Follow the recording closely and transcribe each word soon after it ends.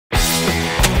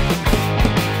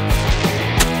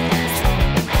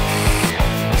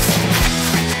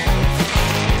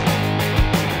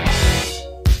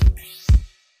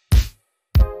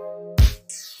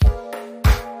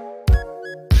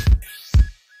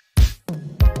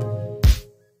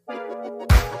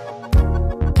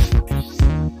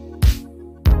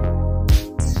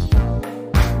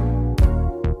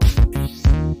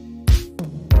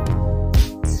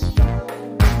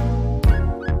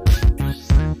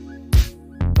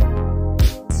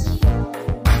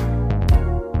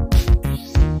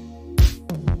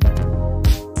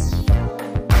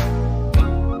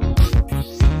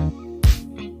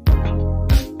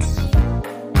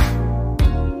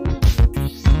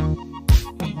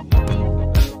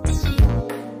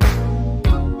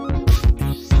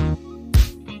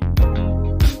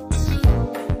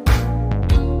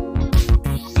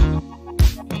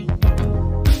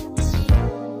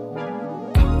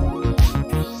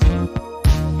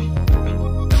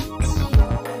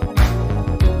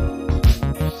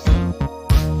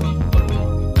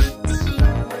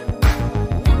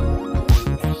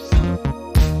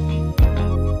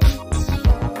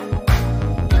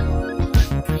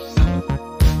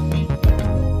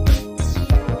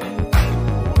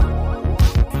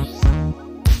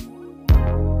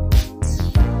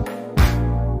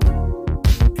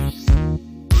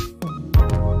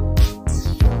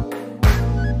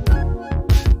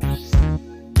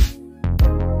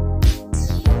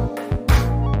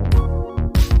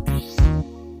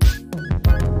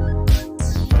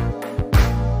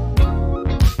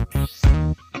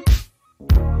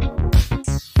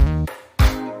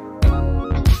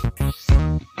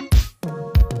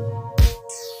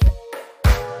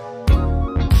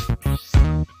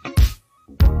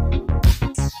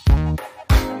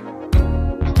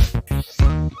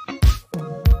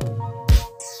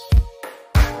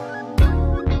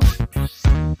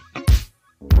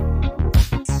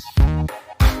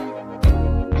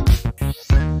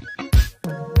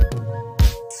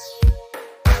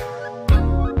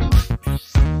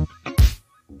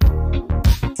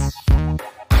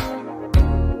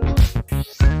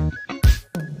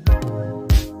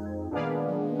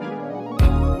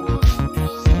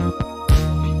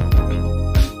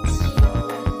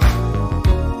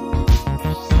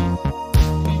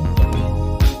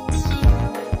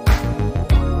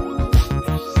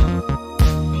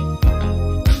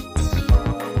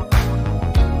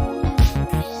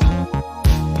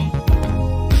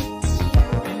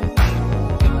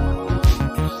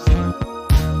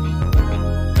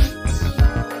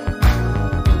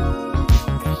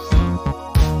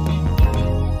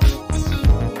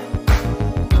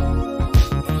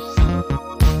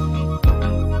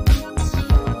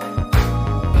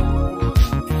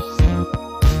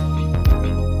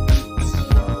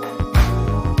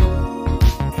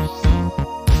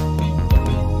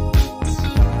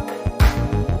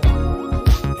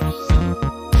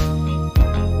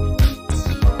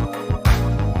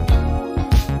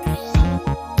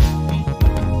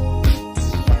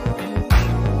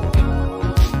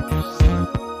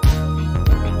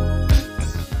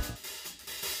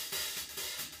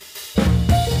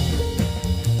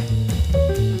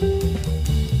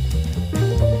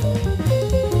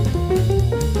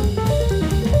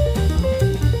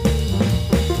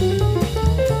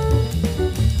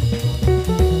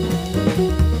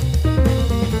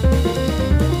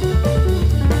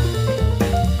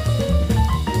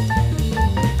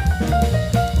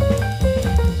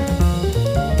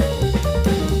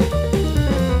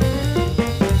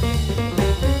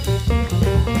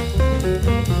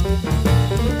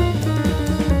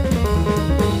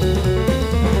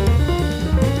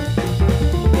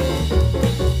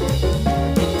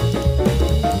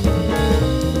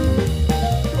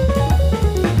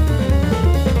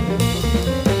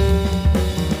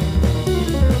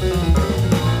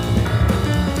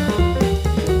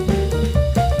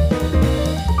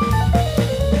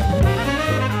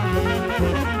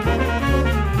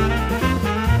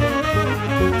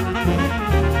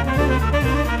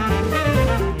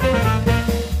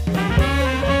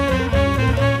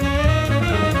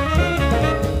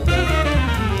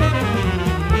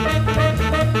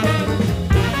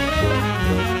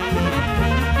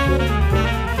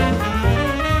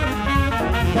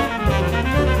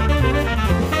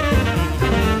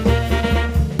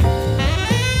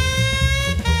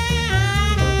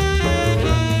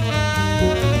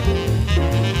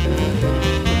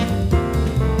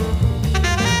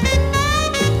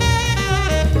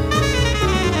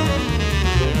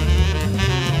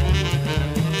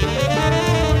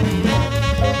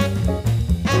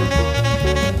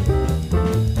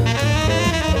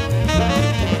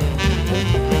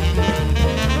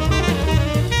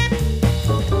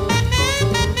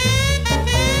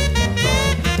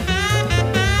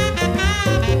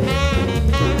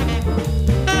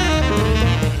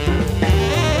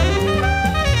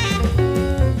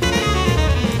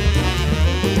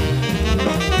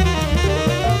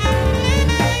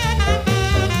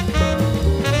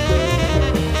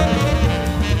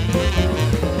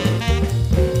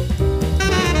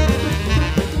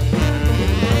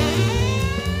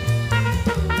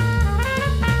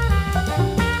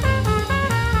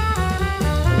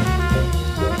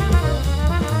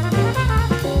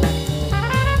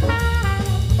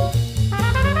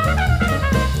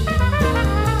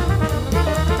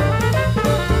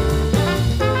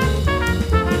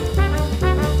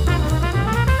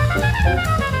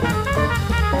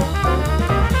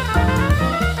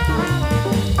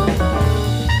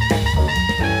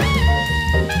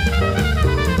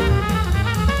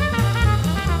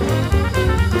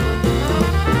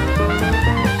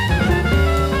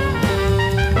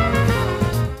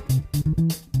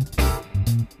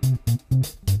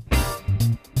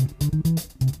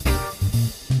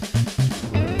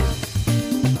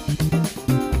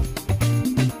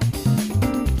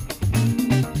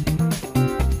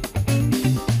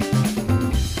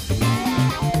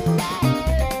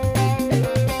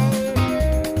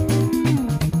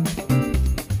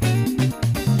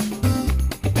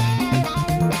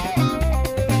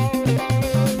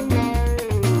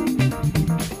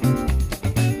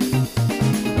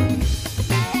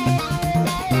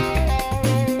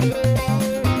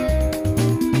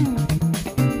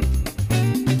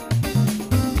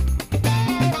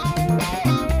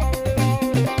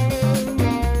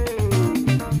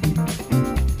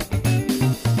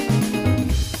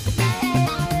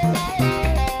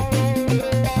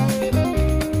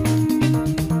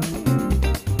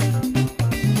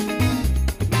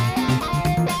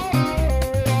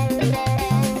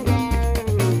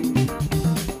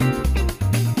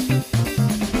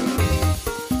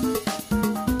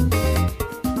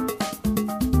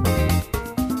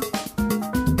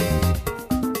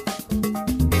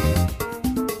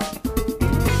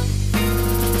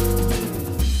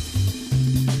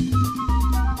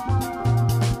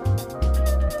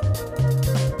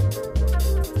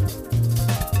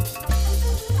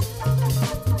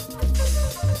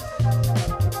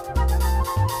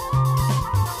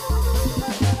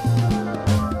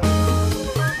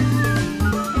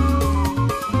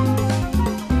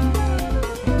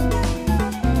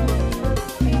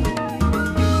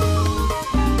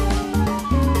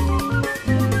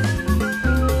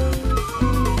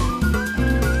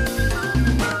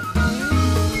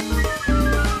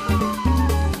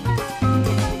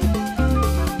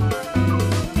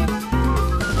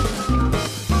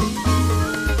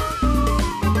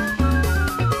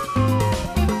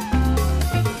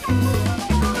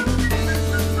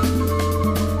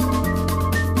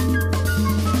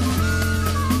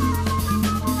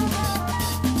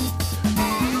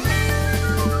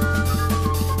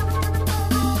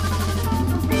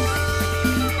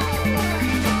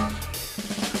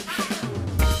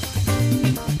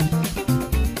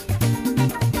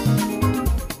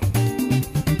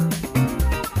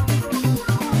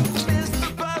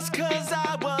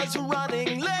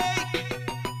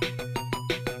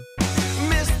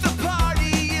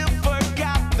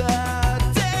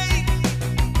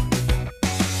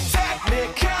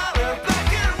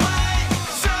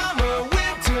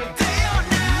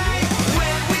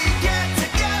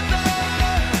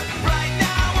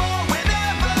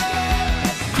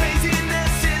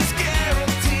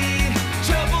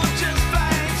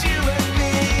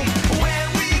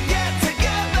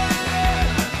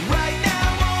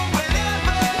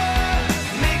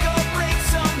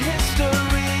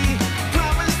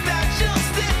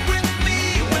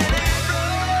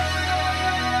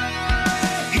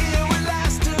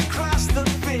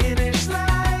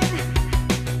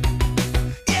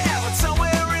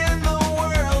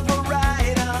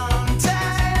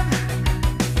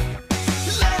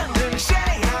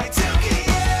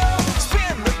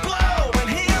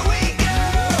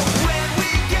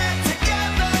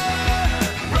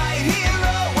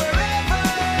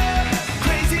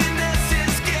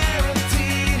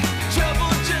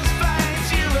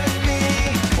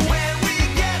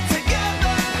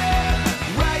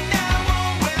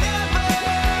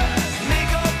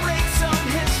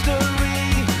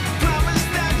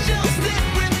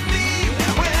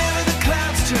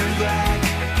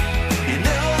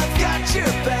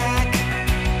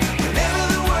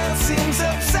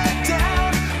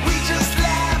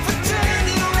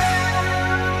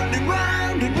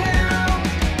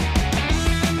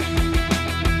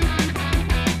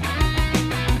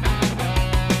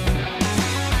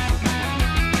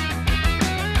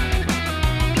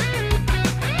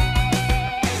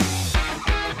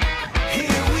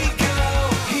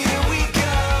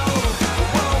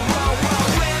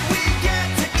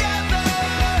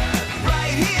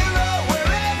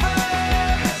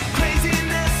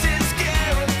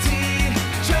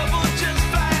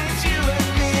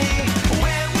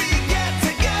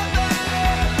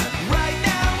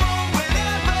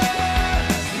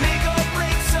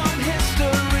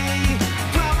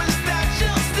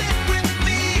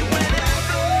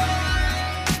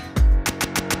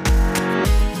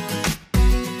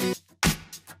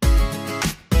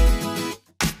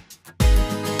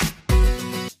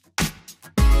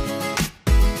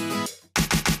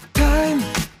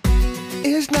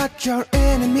not your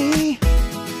enemy,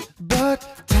 but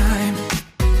time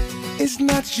is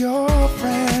not your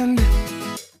friend.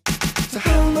 So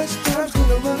how much time's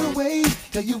gonna run away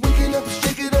till you waking up and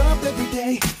shake it up every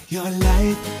day? Your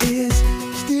life is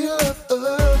still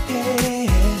okay.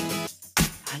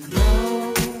 I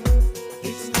know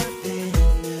it's nothing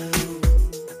new.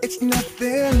 It's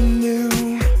nothing new.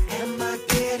 Am I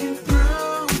getting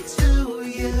through to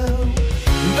you?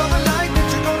 Know the light that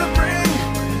you're gonna bring,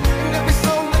 and every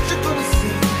song that you're gonna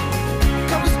sing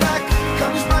comes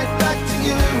right back to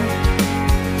you.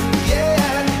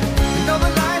 Yeah, you know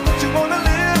the life that you wanna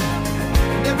live,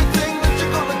 and everything that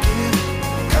you're gonna give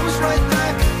comes right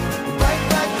back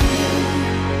to you.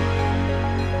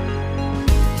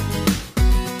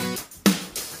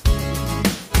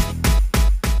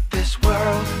 This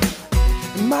world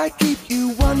might keep you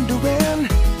wondering.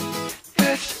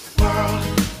 This world,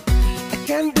 it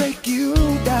can break you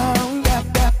down.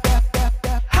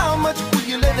 How much will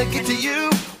you let it get to you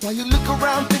while you look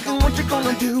around thinking what you're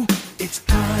gonna do? It's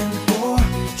time for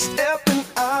stepping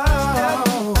out.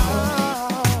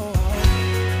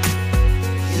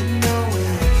 You know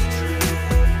it's true.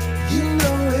 You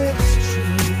know it's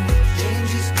true.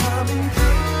 Change is coming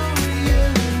through you.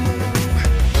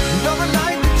 Know the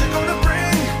light that you're gonna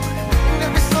bring, and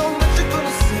every song that you're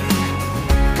gonna sing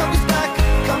comes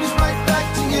right back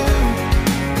to you.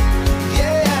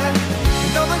 Yeah, you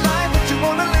know the life that you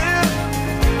wanna live,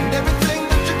 and everything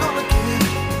that you're gonna give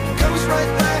comes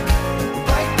right back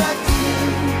to you.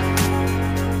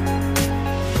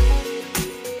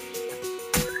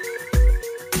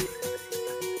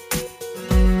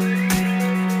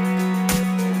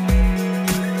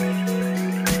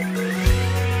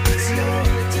 It's your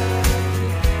time,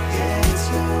 yeah, it's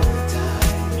your time.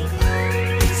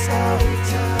 It's our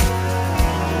time.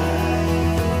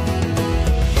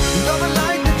 You know the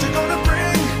light that you're gonna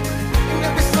bring, and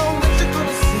every song that you're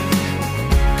gonna sing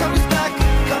comes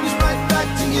right back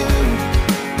to you.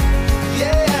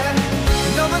 Yeah,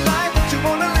 you know the life that you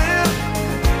wanna live,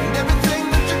 and everything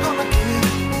that you're gonna give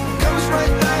comes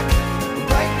right back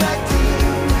to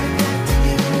you.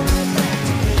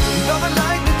 You know the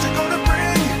light that you're gonna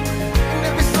bring, and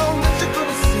every song that you're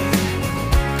gonna sing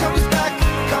comes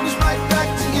right back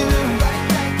to you.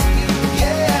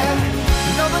 Yeah,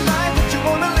 you know the life that you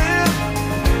wanna live,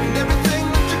 and everything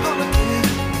that you're gonna give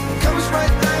comes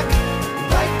right back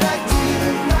to you.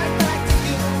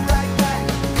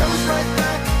 Comes right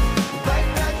back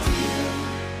to you.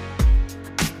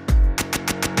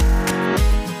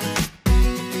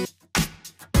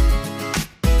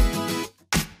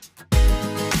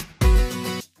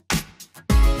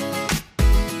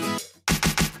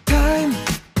 Time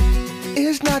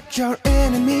is not your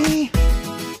enemy,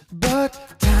 but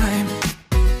time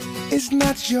is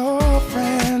not your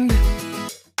friend.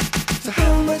 So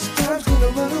how much time's gonna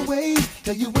run away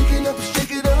till you waking up and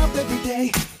shake it up every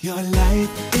day? Your life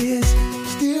is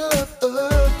still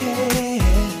okay.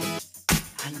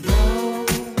 I know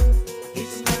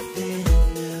it's nothing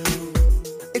new.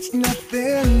 It's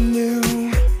nothing new.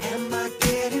 Am I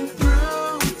getting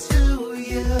through to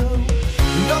you?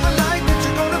 Know the light that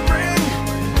you're gonna bring,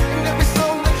 and every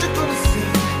song that you're gonna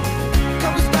sing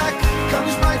comes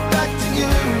right back to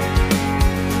you.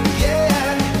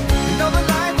 Yeah, you know the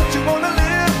life that you wanna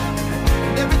live,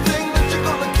 and everything that you're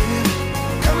gonna give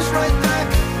comes right back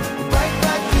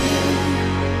to you.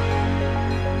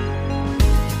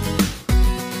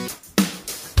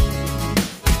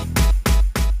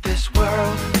 This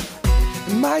world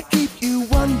might keep you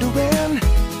wondering.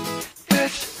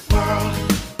 This world,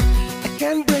 it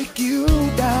can break you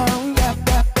down.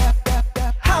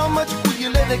 How much will you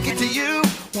let it get to you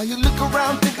while you look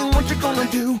around thinking what you're gonna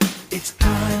do? It's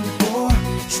time for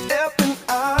stepping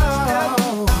out.